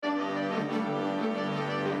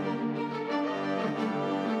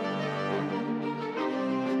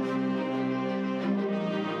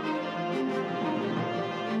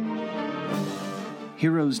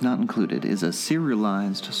Heroes Not Included is a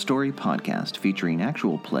serialized story podcast featuring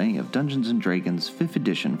actual play of Dungeons & Dragons 5th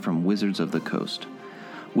edition from Wizards of the Coast.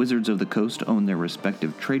 Wizards of the Coast own their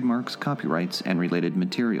respective trademarks, copyrights, and related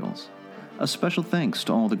materials. A special thanks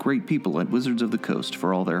to all the great people at Wizards of the Coast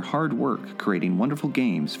for all their hard work creating wonderful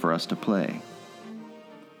games for us to play.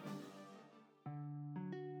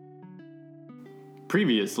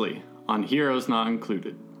 Previously on Heroes Not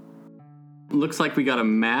Included. Looks like we got a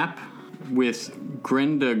map with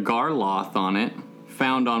Grenda Garloth on it,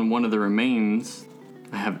 found on one of the remains.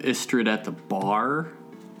 I have Istrid at the bar.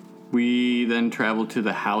 We then travel to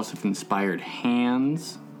the House of Inspired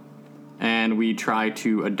Hands, and we try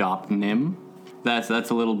to adopt Nim. That's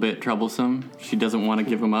a little bit troublesome. She doesn't want to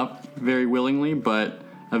give him up very willingly, but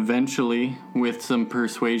eventually, with some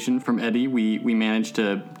persuasion from Eddie, we managed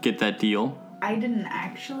to get that deal. I didn't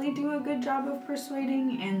actually do a good job of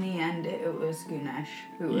persuading. In the end, it was Gunesh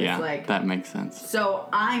who was like... that makes sense. So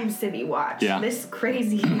I'm City Watch. Yeah. This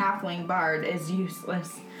crazy halfling bard is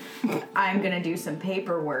useless. I'm going to do some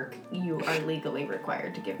paperwork. You are legally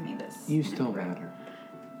required to give me this. You still matter.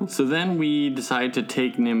 So then we decide to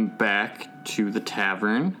take Nim back to the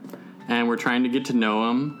tavern, and we're trying to get to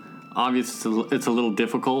know him. Obviously, it's a little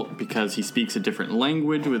difficult because he speaks a different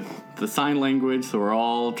language with the sign language, so we're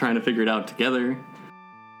all trying to figure it out together.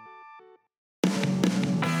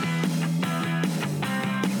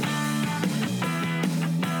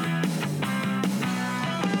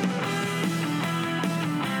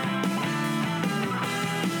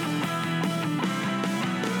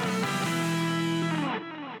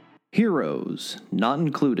 Heroes Not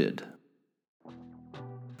Included.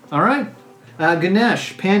 All right.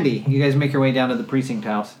 Ganesh, Pandy, you guys make your way down to the precinct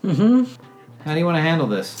house. Mm-hmm. How do you want to handle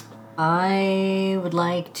this? I would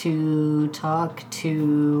like to talk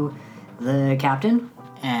to the captain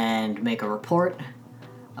and make a report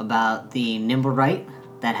about the Nimblewright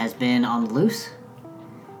that has been on the loose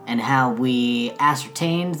and how we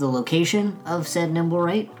ascertained the location of said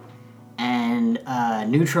Nimblewright and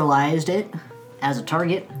neutralized it as a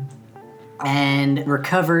target and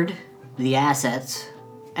recovered the assets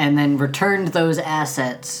and then returned those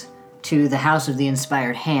assets to the House of the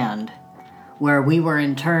Inspired Hand, where we were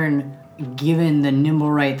in turn given the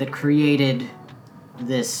Nimblewright that created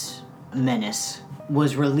this menace,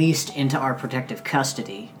 was released into our protective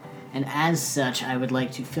custody. And as such, I would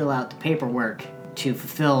like to fill out the paperwork to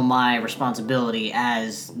fulfill my responsibility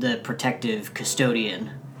as the protective custodian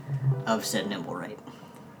of said Nimblewright.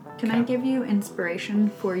 Can I give you inspiration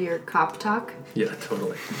for your cop talk? Yeah,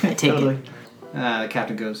 totally. I take it. The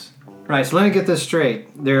captain goes, right, so let me get this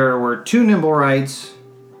straight. There were 2 Nimblewrights.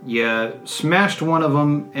 You smashed one of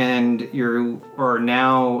them, and you are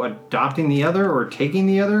now adopting the other or taking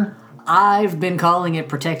the other? I've been calling it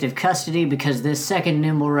protective custody because this second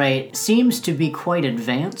Nimblewright seems to be quite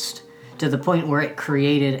advanced to the point where it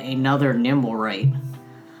created another Nimblewright.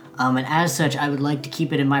 And as such, I would like to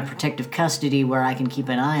keep it in my protective custody where I can keep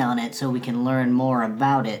an eye on it so we can learn more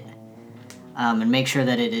about it. And make sure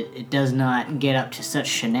that it does not get up to such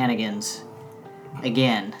shenanigans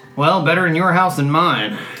again. Well, better in your house than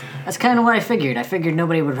mine. That's kind of what I figured. I figured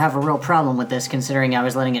nobody would have a real problem with this, considering I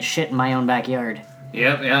was letting it shit in my own backyard.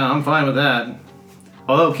 Yep, yeah, I'm fine with that.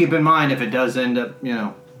 Although, keep in mind, if it does end up,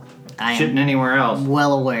 shitting anywhere else.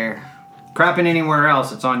 Well aware. Crapping anywhere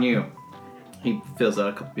else, it's on you. He fills out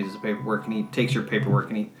a couple pieces of paperwork, and he takes your paperwork,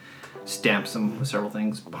 and he stamps them with several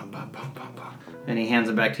things. Bum, bum, bum, bum, bum. And he hands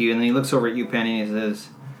it back to you, and then he looks over at you, Penny, and he says,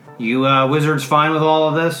 You wizards fine with all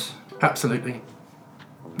of this? Absolutely.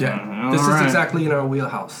 Yeah. All This right. is exactly in our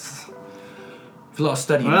wheelhouse. There's a lot of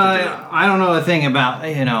studying Well, to do. I don't know a thing about,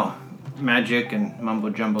 magic and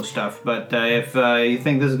mumbo-jumbo stuff, but if you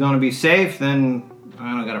think this is going to be safe, then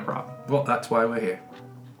I don't got a problem. Well, that's why we're here.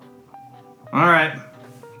 All right.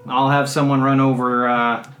 I'll have someone run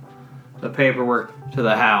over the paperwork to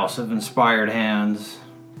the House of Inspired Hands.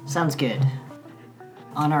 Sounds good.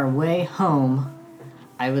 On our way home,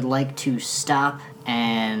 I would like to stop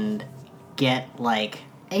and get,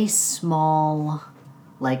 a small,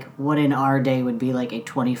 what in our day would be, a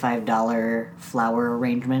 $25 flower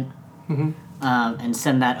arrangement. Mm-hmm. And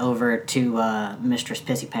send that over to Mistress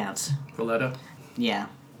Pissy Pants. Valletta? Yeah.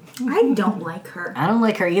 I don't like her. I don't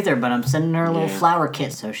like her either, but I'm sending her a little flower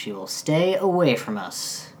kit so she will stay away from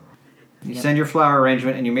us. You send your flower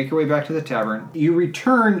arrangement, and you make your way back to the tavern. You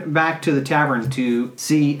return back to the tavern to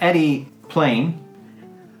see Eddie playing,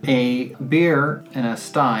 a beer and a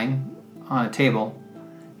stein on a table,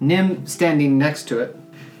 Nim standing next to it,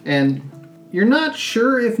 and you're not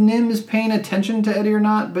sure if Nim is paying attention to Eddie or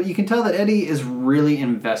not, but you can tell that Eddie is really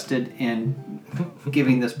invested in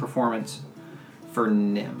giving this performance for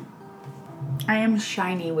Nim. I am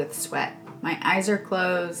shiny with sweat. My eyes are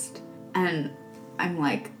closed, and I'm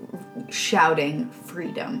like shouting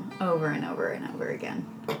freedom over and over and over again.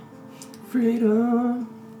 Freedom.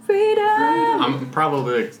 Freedom! I'm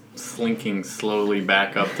probably like, slinking slowly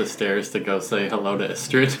back up the stairs to go say hello to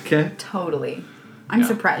Istrid. Okay. Totally. I'm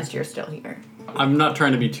surprised you're still here. I'm not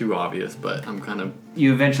trying to be too obvious, but I'm kind of...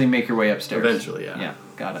 You eventually make your way upstairs. Eventually, yeah. Yeah,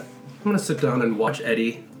 got it. I'm gonna sit down and watch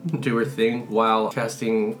Eddie do her thing while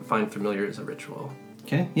casting Find Familiar as a ritual.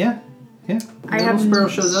 Okay, yeah. I have Little sparrow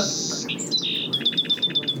shows up.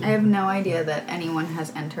 I have no idea that anyone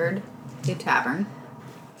has entered the tavern.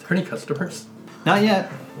 Is there any customers? Not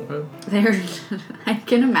yet. Okay. I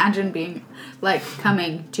can imagine being like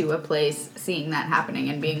coming to a place, seeing that happening,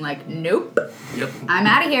 and being like, "Nope, Yep. I'm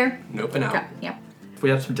out of here." Nope and out. Okay, yep. If we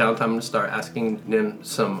have some downtime, I'm going to start asking Nim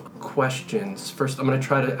some questions. First, I'm going to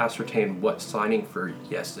try to ascertain what signing for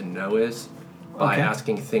yes and no is by Okay.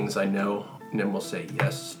 asking things I know Nim will say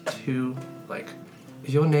yes to. Like,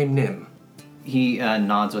 is your name Nim? He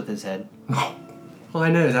nods with his head. Well, I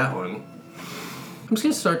know that one. I'm just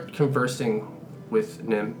going to start conversing with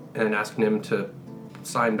Nim and ask Nim to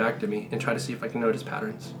sign back to me and try to see if I can notice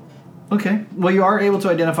patterns. Okay. Well, you are able to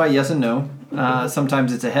identify yes and no.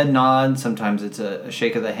 Sometimes it's a head nod. Sometimes it's a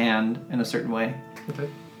shake of the hand in a certain way. Okay.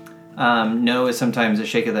 No is sometimes a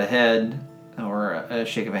shake of the head or a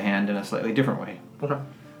shake of a hand in a slightly different way. Okay.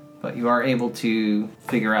 But you are able to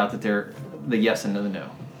figure out that they're the yes and the no.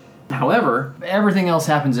 However, everything else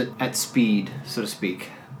happens at speed, so to speak.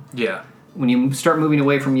 Yeah. When you start moving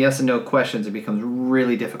away from yes and no questions, it becomes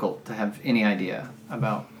really difficult to have any idea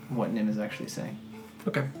about what Nim is actually saying.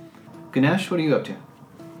 Okay. Ganesh, what are you up to?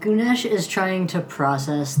 Ganesh is trying to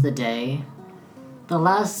process the day. The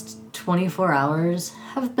last 24 hours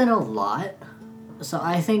have been a lot. So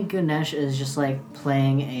I think Ganesh is just like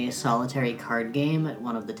playing a solitary card game at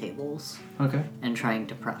one of the tables Okay. and trying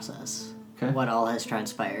to process Okay. what all has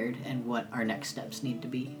transpired and what our next steps need to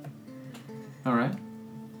be. All right.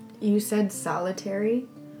 You said solitary,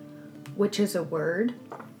 which is a word,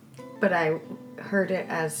 but I heard it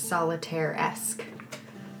as solitaire-esque,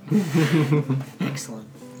 Excellent.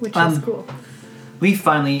 which is cool. Leaf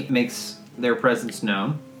finally makes their presence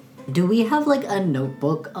known. Do we have like a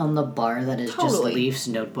notebook on the bar that is just Totally. Leaf's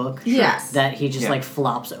notebook? Yes. That he just Yeah. like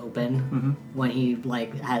flops open when he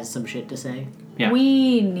like has some shit to say. Yeah.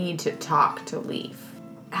 We need to talk to Leaf.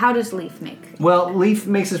 How does Leaf make? Well, Leaf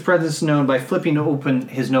makes his presence known by flipping open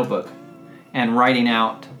his notebook and writing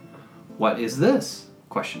out, "What is this?"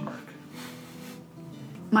 question mark.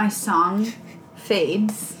 My song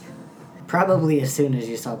fades. Probably as soon as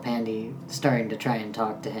you saw Pandy starting to try and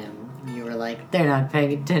talk to him, you were like, they're not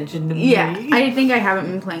paying attention to me. Yeah, I think I haven't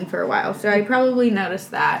been playing for a while, so I probably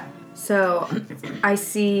noticed that. So I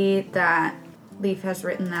see that Leaf has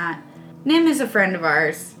written that Nim is a friend of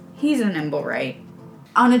ours. He's a Nimblewright.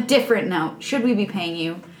 On a different note, should we be paying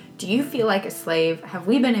you? Do you feel like a slave? Have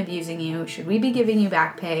we been abusing you? Should we be giving you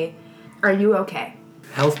back pay? Are you okay?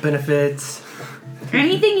 Health benefits.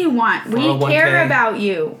 Anything you want. We 401k. care about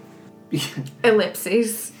you.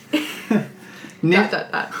 Ellipses. Nim-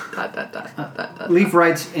 Dot. Leaf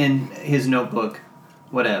writes in his notebook,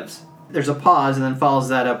 "Whatevs." There's a pause and then follows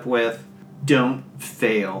that up with, "Don't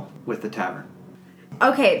fail with the tavern."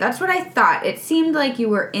 Okay, that's what I thought. It seemed like you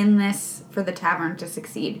were in this for the tavern to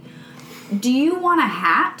succeed. Do you want a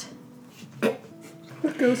hat?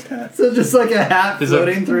 Ghost hat. So just like a hat Is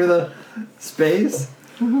floating through the space.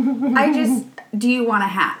 Do you want a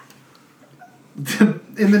hat?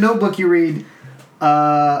 In the notebook you read,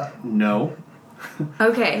 no.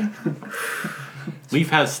 Okay. Leaf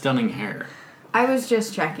has stunning hair. I was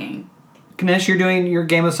just checking. Ganesh, you're doing your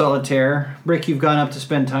game of solitaire. Brick, you've gone up to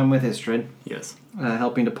spend time with Istrid, Yes.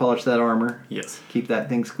 helping to polish that armor, Yes. keep that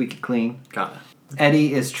thing squeaky clean. Got it.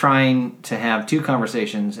 Eddie is trying to have two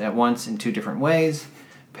conversations at once in two different ways.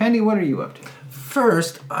 Pandy, what are you up to?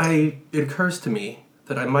 First, it occurs to me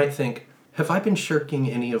that I might think, have I been shirking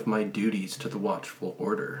any of my duties to the Watchful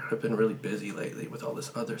Order? I've been really busy lately with all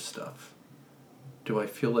this other stuff. Do I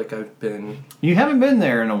feel like I've been... You haven't been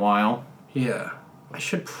there in a while. Yeah. I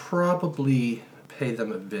should probably pay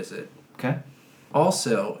them a visit. Okay.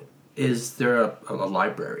 Also, is there a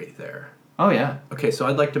library there? Oh, yeah. Okay, so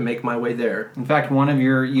I'd like to make my way there. In fact, one of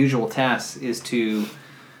your usual tasks is to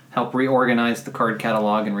help reorganize the card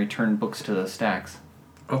catalog and return books to the stacks.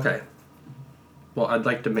 Okay. Well, I'd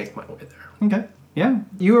like to make my way there. Okay. Yeah.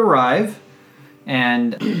 You arrive,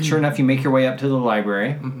 and sure enough, you make your way up to the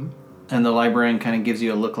library, and the librarian kind of gives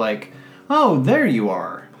you a look like, "Oh, there you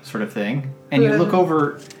are," sort of thing. And you look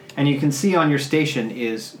over, and you can see on your station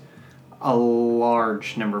is a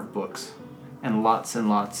large number of books. and lots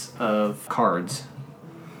of cards.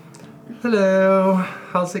 Hello.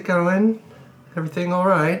 How's it going? Everything all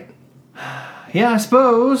right? Yeah, I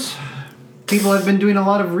suppose. People have been doing a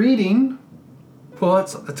lot of reading. Well,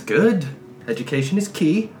 that's good. Education is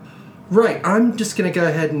key. Right, I'm just gonna go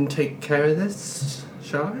ahead and take care of this,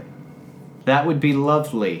 shall I? That would be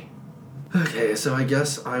lovely. Okay, so I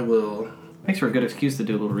guess I will... Makes for a good excuse to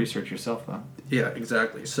do a little research yourself, though. Yeah,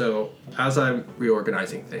 exactly. So, as I'm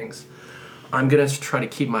reorganizing things, I'm gonna try to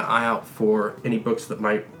keep my eye out for any books that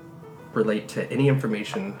might relate to any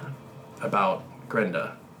information about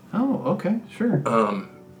Grenda. Oh, okay, sure.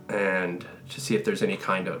 And to see if there's any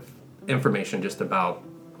kind of information just about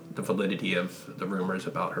the validity of the rumors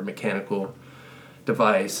about her mechanical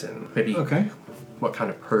device and maybe what kind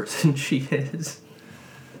of person she is.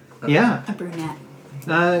 Yeah. A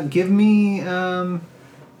brunette. Give me a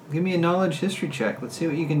knowledge history check. Let's see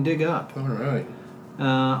what you can dig up. All right.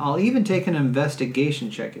 I'll even take an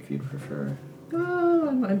investigation check if you'd prefer.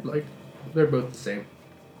 I'd like... They're both the same.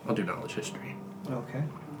 I'll do knowledge history. Okay.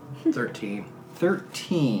 13.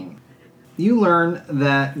 13. You learn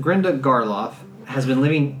that Grenda Garloff has been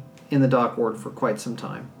living in the dock ward for quite some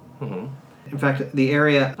time. Mm-hmm. In fact, the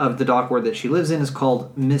area of the dock ward that she lives in is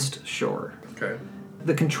called Mist Shore. Okay.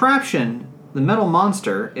 The contraption, the metal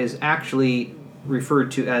monster, is actually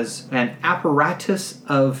referred to as an apparatus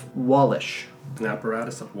of Wallish. An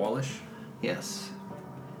apparatus of Wallish? Yes.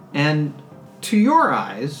 And to your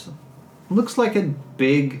eyes, looks like a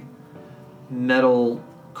big metal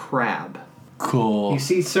crab. Cool. You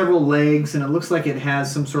see several legs, and it looks like it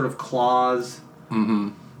has some sort of claws. Mm-hmm.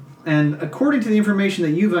 And according to the information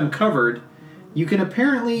that you've uncovered, you can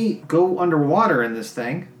apparently go underwater in this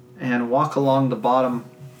thing and walk along the bottom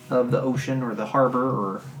of the ocean or the harbor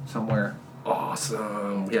or somewhere.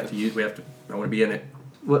 Awesome. I want to be in it.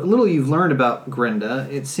 What little you've learned about Grenda,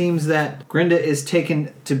 it seems that Grenda is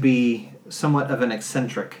taken to be somewhat of an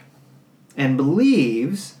eccentric and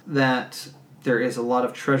believes that there is a lot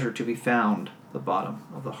of treasure to be found at the bottom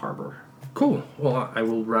of the harbor. Cool. Well, I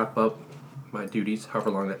will wrap up my duties,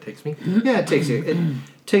 however long that takes me. Yeah, it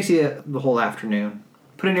takes you the whole afternoon.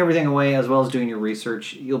 Putting everything away as well as doing your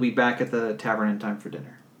research, you'll be back at the tavern in time for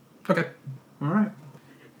dinner. Okay. All right.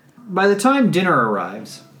 By the time dinner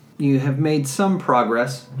arrives, you have made some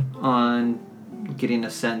progress on getting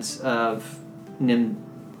a sense of Nim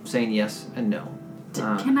saying yes and no.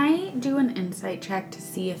 Can I do an insight check to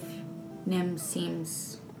see if Nim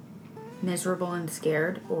seems miserable and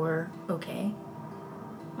scared or okay?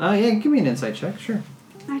 Yeah, give me an insight check, sure.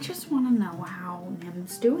 I just want to know how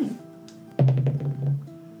Nim's doing.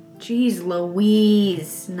 Jeez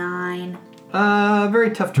Louise, 9.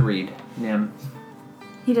 Very tough to read, Nim.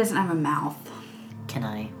 He doesn't have a mouth. Can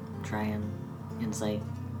I try and insight?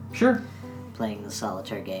 Sure. Playing the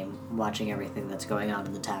solitaire game, watching everything that's going on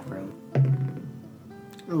in the tap room.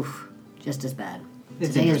 Oof, just as bad.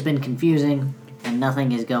 It's Today has been confusing, and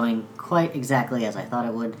nothing is going quite exactly as I thought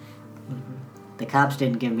it would. The cops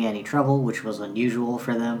didn't give me any trouble, which was unusual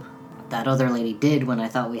for them. That other lady did when I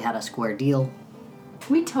thought we had a square deal.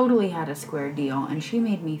 We totally had a square deal, and she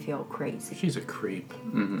made me feel crazy. She's a creep.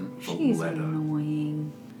 She's Letta.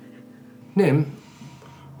 annoying. Nim,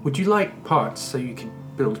 would you like parts so you can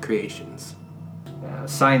build creations?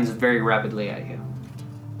 Signs very rapidly at you.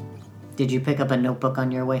 Did you pick up a notebook on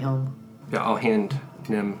your way home? Yeah, I'll hand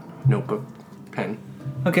Nim notebook, pen.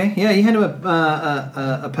 Okay, yeah, you hand him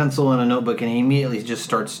a pencil and a notebook, and he immediately just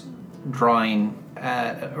starts drawing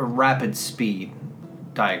at a rapid speed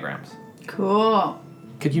diagrams. Cool.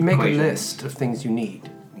 Could you make Equations. a list of things you need?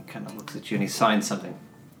 He kind of looks at you and he signs something.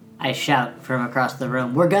 I shout from across the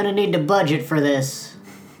room, "We're gonna need to budget for this."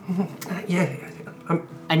 Yeah,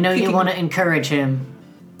 I know you Thinking- want to encourage him.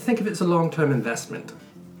 think of it as a long-term investment.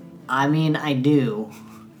 I mean, I do.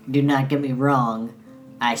 Do not get me wrong.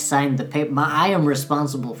 I signed the paper. I am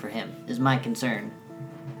responsible for him, is my concern.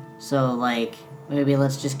 So, maybe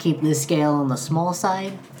let's just keep this scale on the small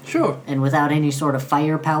side Sure. and without any sort of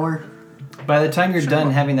firepower. By the time you're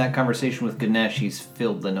done having that conversation with Ganesh, he's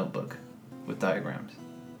filled the notebook with diagrams.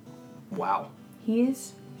 Wow. He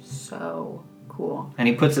is so cool. And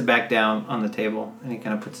he puts it back down on the table, and he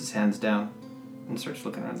kind of puts his hands down and starts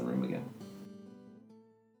looking around the room again.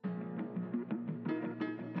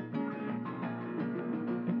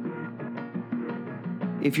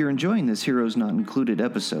 If you're enjoying this Heroes Not Included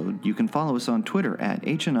episode, you can follow us on Twitter at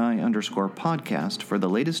HNI_podcast for the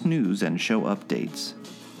latest news and show updates.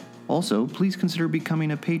 Also, please consider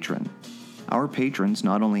becoming a patron. Our patrons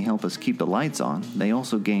not only help us keep the lights on, they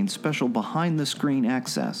also gain special behind-the-screen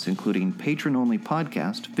access, including patron-only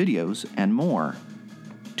podcast, videos, and more.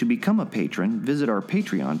 To become a patron, visit our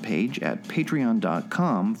Patreon page at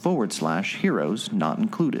patreon.com/heroes not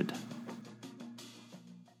included.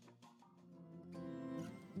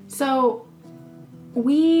 So, do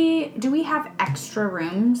we have extra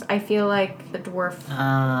rooms? I feel like the dwarf...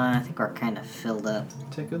 I think we're kind of filled up.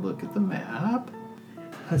 Take a look at the map.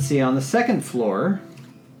 Let's see, on the second floor,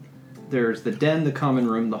 there's the den, the common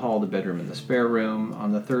room, the hall, the bedroom, and the spare room.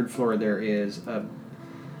 On the third floor, there is a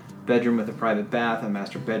bedroom with a private bath, a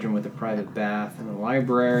master bedroom with a private bath, and a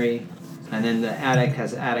library. And then the attic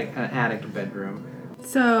has an attic bedroom.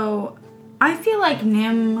 So, I feel like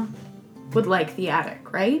Nim would like the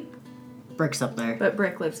attic, right? Brick's up there. But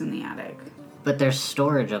Brick lives in the attic. But there's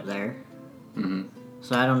storage up there. Mm-hmm.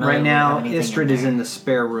 So I don't know. Right if we now, have anything Istrid is there. in the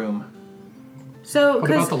spare room. So,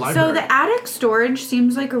 What about the library? the attic storage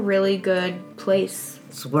seems like a really good place.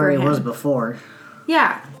 It's where for he was him. before.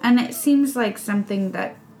 Yeah, and it seems like something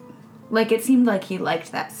that, like, it seemed like he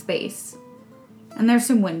liked that space. And there's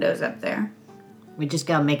some windows up there. We just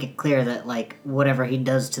gotta make it clear that, like, whatever he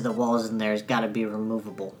does to the walls in there has gotta be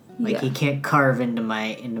removable. Like, Yeah. he can't carve into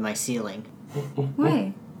my ceiling.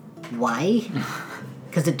 Why? Why?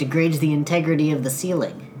 Because it degrades the integrity of the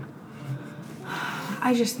ceiling.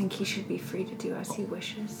 I just think he should be free to do as he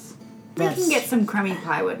wishes. We That's- can get some crummy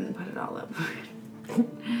plywood and put it all up.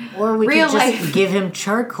 Or we Real could just life. give him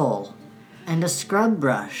charcoal and a scrub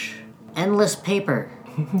brush. Endless paper.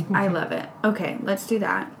 I love it. Okay, let's do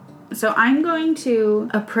that. So I'm going to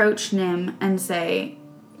approach Nim and say,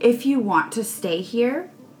 if you want to stay here,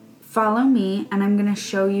 follow me, and I'm going to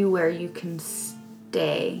show you where you can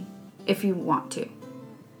stay if you want to.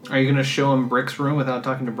 Are you going to show him Brick's room without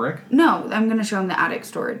talking to Brick? No, I'm going to show him the attic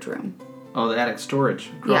storage room. Oh, the attic storage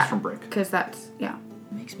across from Brick. Because that's, yeah.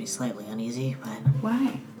 Makes me slightly uneasy, but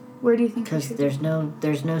Why? Where do you think we because should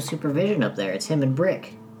there's no supervision up there. It's him and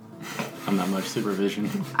Brick. I'm not much supervision.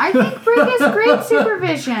 I think Brick is great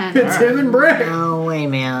supervision. It's him and Brick! No way,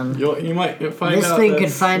 man. You might find This out thing could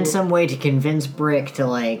that's- find some way to convince Brick to,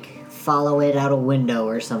 like, follow it out a window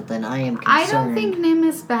or something. I am concerned. I don't think Nim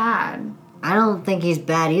is bad. I don't think he's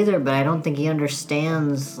bad either, but I don't think he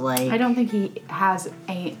understands, like... I don't think he has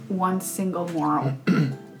one single moral.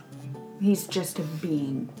 He's just a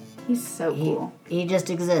being. He's so cool. He just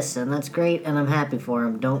exists, and that's great, and I'm happy for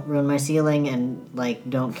him. Don't ruin my ceiling, and, like,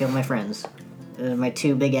 don't kill my friends. Those are my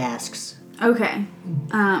two big asks. Okay.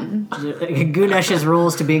 Gunesh's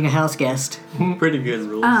rules to being a house guest. Pretty good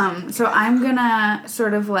rules. So I'm gonna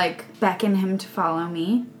sort of like beckon him to follow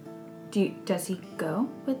me. Does he go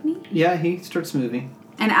with me? Yeah, he starts moving.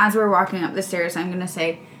 And as we're walking up the stairs, I'm gonna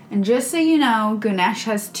say, and just so you know, Ganesh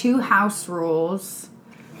has 2 house rules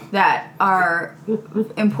that are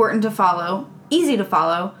important to follow, easy to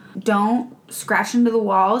follow. Don't scratch into the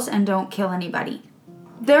walls and don't kill anybody.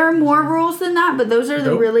 There are more rules than that, but those are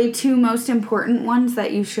the Nope. really 2 most important ones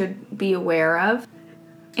that you should be aware of.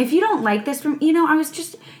 If you don't like this room, you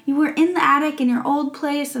were in the attic in your old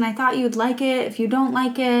place and I thought you'd like it. If you don't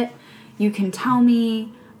like it, you can tell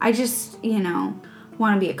me. I just, want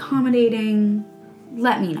to be accommodating.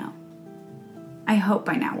 Let me know. I hope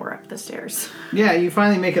by now we're up the stairs. Yeah, you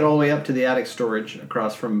finally make it all the way up to the attic storage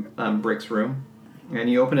across from Brick's room. And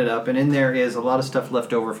you open it up, and in there is a lot of stuff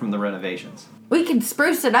left over from the renovations. We can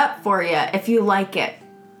spruce it up for you if you like it.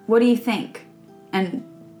 What do you think? And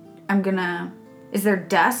is there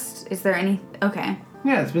dust? Is there any... Okay.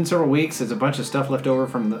 Yeah, it's been several weeks. There's a bunch of stuff left over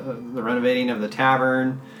from the renovating of the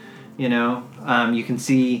tavern. You can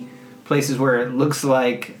see places where it looks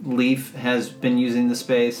like Leaf has been using the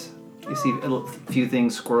space. You see a few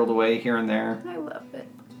things squirreled away here and there. I love it.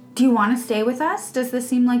 Do you want to stay with us? Does this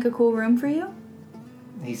seem like a cool room for you?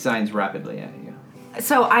 He signs rapidly at you.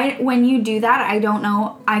 So when you do that, I don't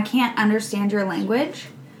know, I can't understand your language.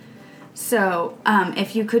 So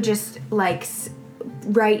if you could just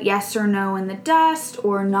write yes or no in the dust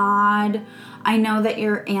or nod. I know that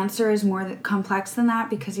your answer is more complex than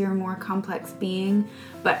that because you're a more complex being,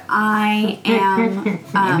 but I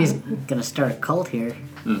am. He's gonna start a cult here.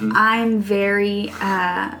 I'm very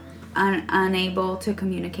unable to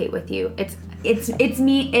communicate with you. It's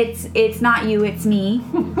me. It's not you. It's me.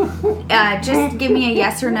 Just give me a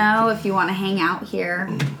yes or no if you want to hang out here.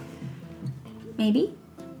 Maybe.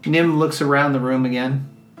 Nim looks around the room again.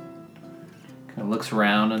 Kind of looks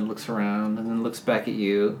around and looks around and then looks back at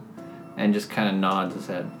you and just kind of nods his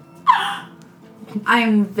head.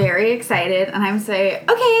 I'm very excited, and I'm saying, okay,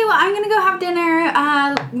 well, I'm gonna go have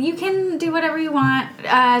dinner. You can do whatever you want,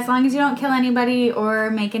 as long as you don't kill anybody or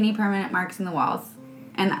make any permanent marks in the walls.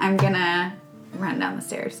 And I'm gonna run down the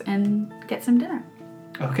stairs and get some dinner.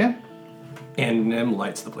 Okay. And Nim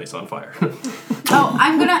lights the place on fire. Oh,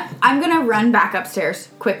 I'm gonna run back upstairs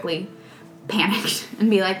quickly, panicked, and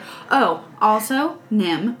be like, oh, also,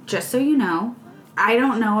 Nim, just so you know, I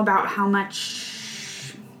don't know about how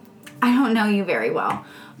much. I don't know you very well,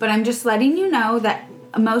 but I'm just letting you know that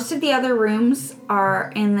most of the other rooms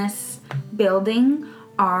are in this building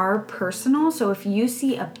are personal. So if you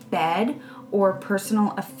see a bed or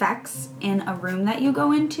personal effects in a room that you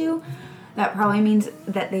go into, that probably means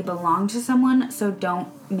that they belong to someone, so don't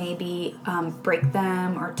maybe break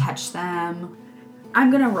them or touch them. I'm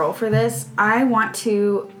gonna roll for this. I want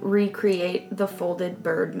to recreate the folded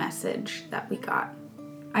bird message that we got.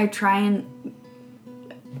 I try and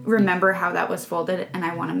remember how that was folded, and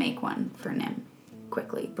I want to make one for Nim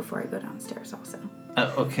quickly before I go downstairs also.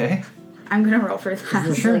 Okay. I'm gonna roll for that.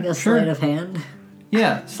 Is this like a sleight of hand?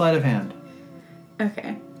 Yeah, sleight of hand.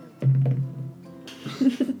 Okay.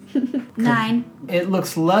 9. It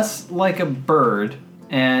looks less like a bird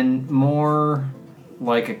and more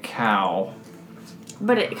like a cow.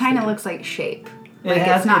 But it kind of looks like shape. It Like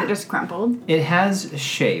has- it's not it- just crumpled. It has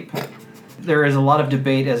shape. There is a lot of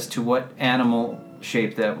debate as to what animal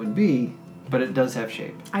shape that would be, but it does have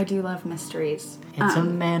shape. I do love mysteries. It's a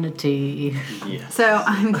manatee. So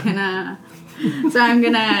I'm gonna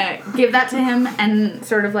give that to him and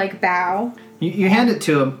sort of like bow. You hand it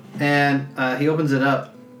to him, and he opens it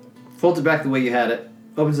up, folds it back the way you had it,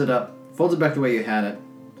 opens it up, folds it back the way you had it,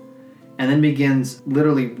 and then begins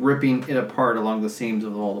literally ripping it apart along the seams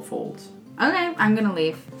of all the folds. Okay, I'm gonna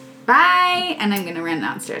leave. Bye, and I'm gonna run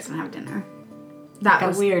downstairs and have dinner. That Got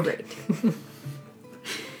was weird. great.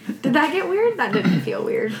 Did that get weird? That didn't feel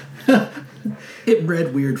weird. It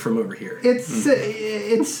read weird from over here. It's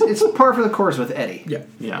par for the course with Eddie. Yeah.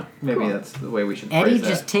 Yeah. Maybe that's the way we should Eddie phrase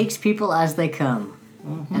just that. takes people as they come.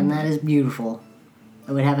 And that is beautiful.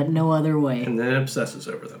 I would have it no other way. And then obsesses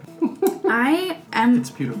over them. I am. It's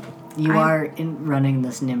beautiful. You are running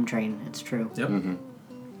this Nim train. It's true. Yep.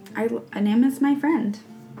 Nim is my friend.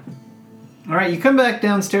 All right, you come back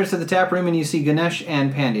downstairs to the tap room and you see Ganesh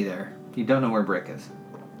and Pandy there. You don't know where Brick is.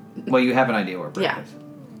 Well, you have an idea where Brick Yeah. is.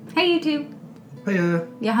 Hey, you two. Hey,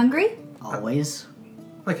 You hungry? Always.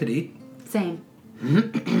 I could eat. Same.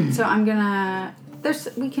 So I'm gonna.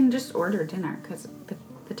 We can just order dinner because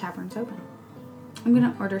the tavern's open. I'm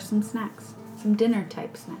gonna order some snacks, some dinner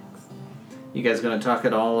type snacks. You guys going to talk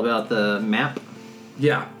at all about the map?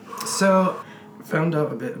 Yeah. So, found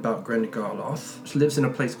out a bit about Grenda Garloth. She lives in a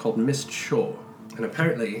place called Mist Shore. And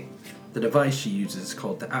apparently, the device she uses is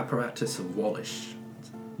called the Apparatus of Wallish.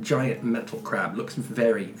 Giant metal crab. Looks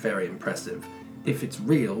very, very impressive. If it's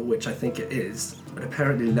real, which I think it is, it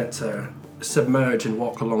apparently lets her submerge and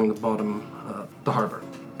walk along the bottom of the harbor.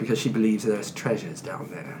 Because she believes there's treasures down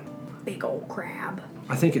there. Big old crab.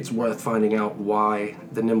 I think it's worth finding out why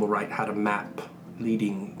the Nimblewright had a map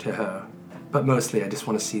leading to her. But mostly I just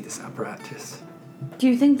want to see this apparatus. Do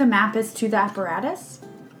you think the map is to the apparatus?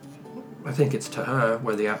 I think it's to her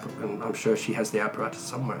where and I'm sure she has the apparatus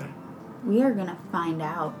somewhere. We are gonna find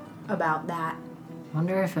out about that.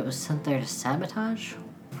 Wonder if it was sent there to sabotage?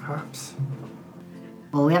 Perhaps.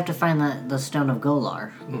 Well, we have to find the Stone of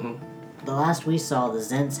Golar. Mm-hmm. The last we saw, the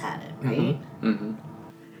Zents had it, right? Mm-hmm.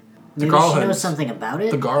 Maybe she Garlands. knows something about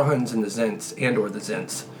it? The Garhuns and the Zents, and or the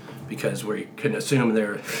Zents, because we can assume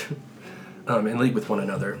they're in league with one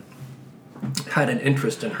another, had an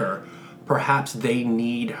interest in her. Perhaps they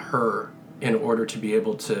need her in order to be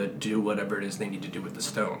able to do whatever it is they need to do with the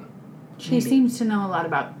stone. She seems to know a lot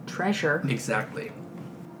about treasure. Exactly.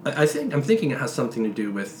 I'm thinking it has something to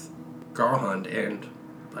do with Garhund and,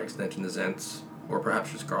 by extension, the Zents, or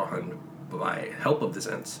perhaps just Garhund by help of the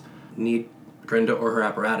Zents, need Grenda or her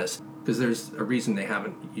apparatus, because there's a reason they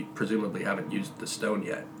presumably haven't used the stone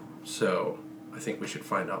yet. So I think we should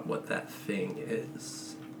find out what that thing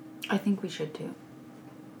is. I think we should too.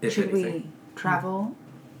 If Should anything. we travel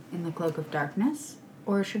in the cloak of darkness,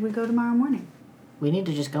 or should we go tomorrow morning? We need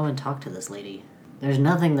to just go and talk to this lady. There's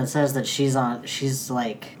nothing that says that she's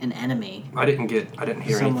like an enemy. I didn't hear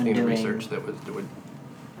Someone anything in doing- research that would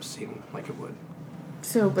seem like it would.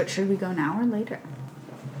 So, but should we go now or later?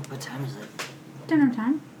 What time is it? Dinner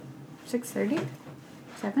time. 6:30?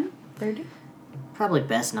 7:30? Probably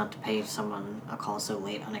best not to pay someone a call so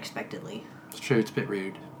late unexpectedly. It's true, it's a bit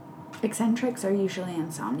rude. Eccentrics are usually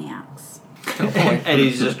insomniacs.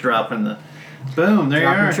 Eddie's just dropping the... Boom, there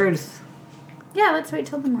Dropping you are. truth. Yeah, let's wait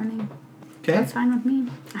till the morning. Okay. That's fine with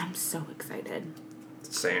me. I'm so excited.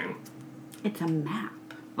 Same. It's a map.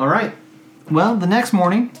 All right. Well, the next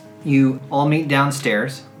morning, you all meet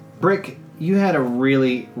downstairs. Brick, you had a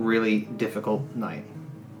really, really difficult night.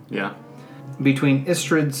 Yeah. Between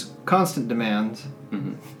Istrid's constant demands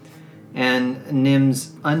and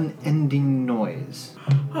Nim's unending noise.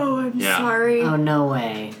 Oh, I'm Yeah. sorry. Oh, no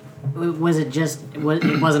way. Was it just...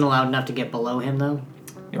 it wasn't allowed enough to get below him, though?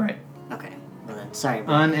 You're right. Okay. Well then, sorry.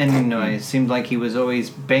 bro. Unending noise. Seemed like he was always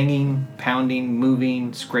banging, pounding,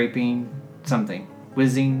 moving, scraping, something.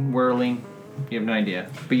 Whizzing, whirling. You have no idea.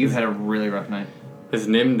 But you've had a really rough night. Is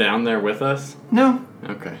Nim down there with us? No.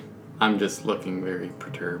 Okay. I'm just looking very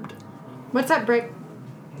perturbed. What's up, Brick?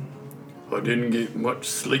 I didn't get much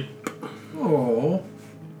sleep. Oh,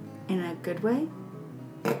 In a good way?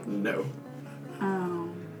 No. Oh.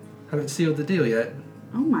 haven't sealed the deal yet.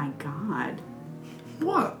 Oh my god.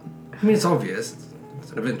 What? I mean, it's obvious.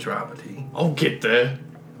 It's an eventuality. I'll get there.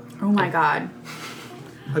 Oh my god.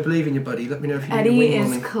 I believe in you, buddy. Let me know if you need a Eddie wing is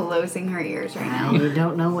on me. closing her ears right now. I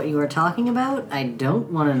don't know what you are talking about. I don't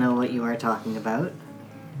want to know what you are talking about.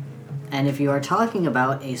 And if you are talking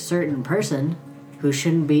about a certain person who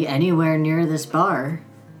shouldn't be anywhere near this bar,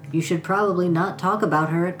 you should probably not talk about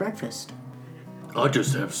her at breakfast. I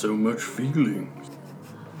just have so much feelings.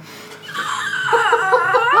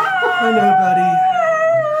 I know, buddy.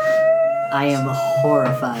 I am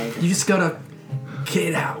horrified. You just gotta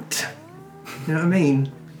get out. You know what I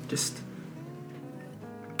mean? Just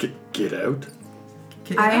Get out?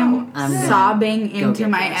 get I out. am I'm gonna sobbing go into get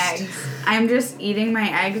my dressed. eggs. I'm just eating my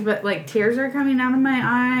eggs, but like tears are coming out of my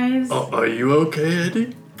eyes. Oh, are you okay,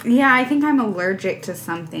 Eddie? Yeah, I think I'm allergic to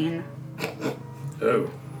something. Oh.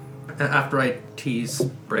 After I tease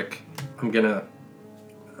Brick, I'm gonna,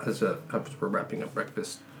 as we're wrapping up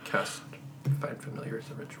breakfast, cast Find Familiar as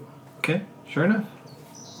a ritual. Okay, sure enough.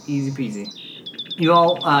 Easy peasy. You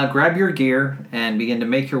all grab your gear and begin to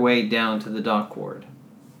make your way down to the dock ward.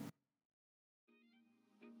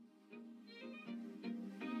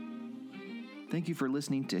 Thank you for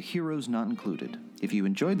listening to Heroes Not Included. If you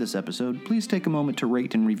enjoyed this episode, please take a moment to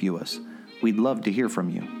rate and review us. We'd love to hear from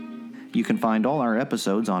you. You can find all our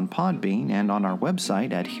episodes on Podbean and on our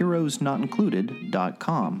website at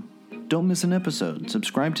heroesnotincluded.com. Don't miss an episode.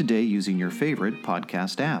 Subscribe today using your favorite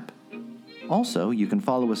podcast app. Also, you can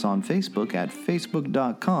follow us on Facebook at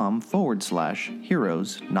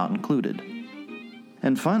facebook.com/Heroes Not Included.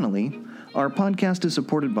 And finally, our podcast is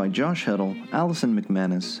supported by Josh Heddle, Allison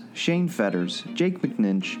McManus, Shane Fetters, Jake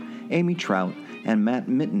McNinch, Amy Trout, and Matt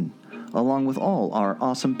Mitten, along with all our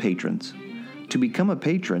awesome patrons. To become a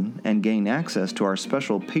patron and gain access to our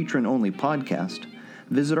special patron-only podcast,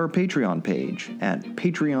 visit our Patreon page at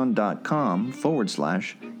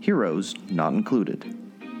patreon.com/Heroes Not Included.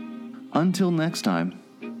 Until next time,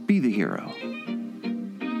 be the hero.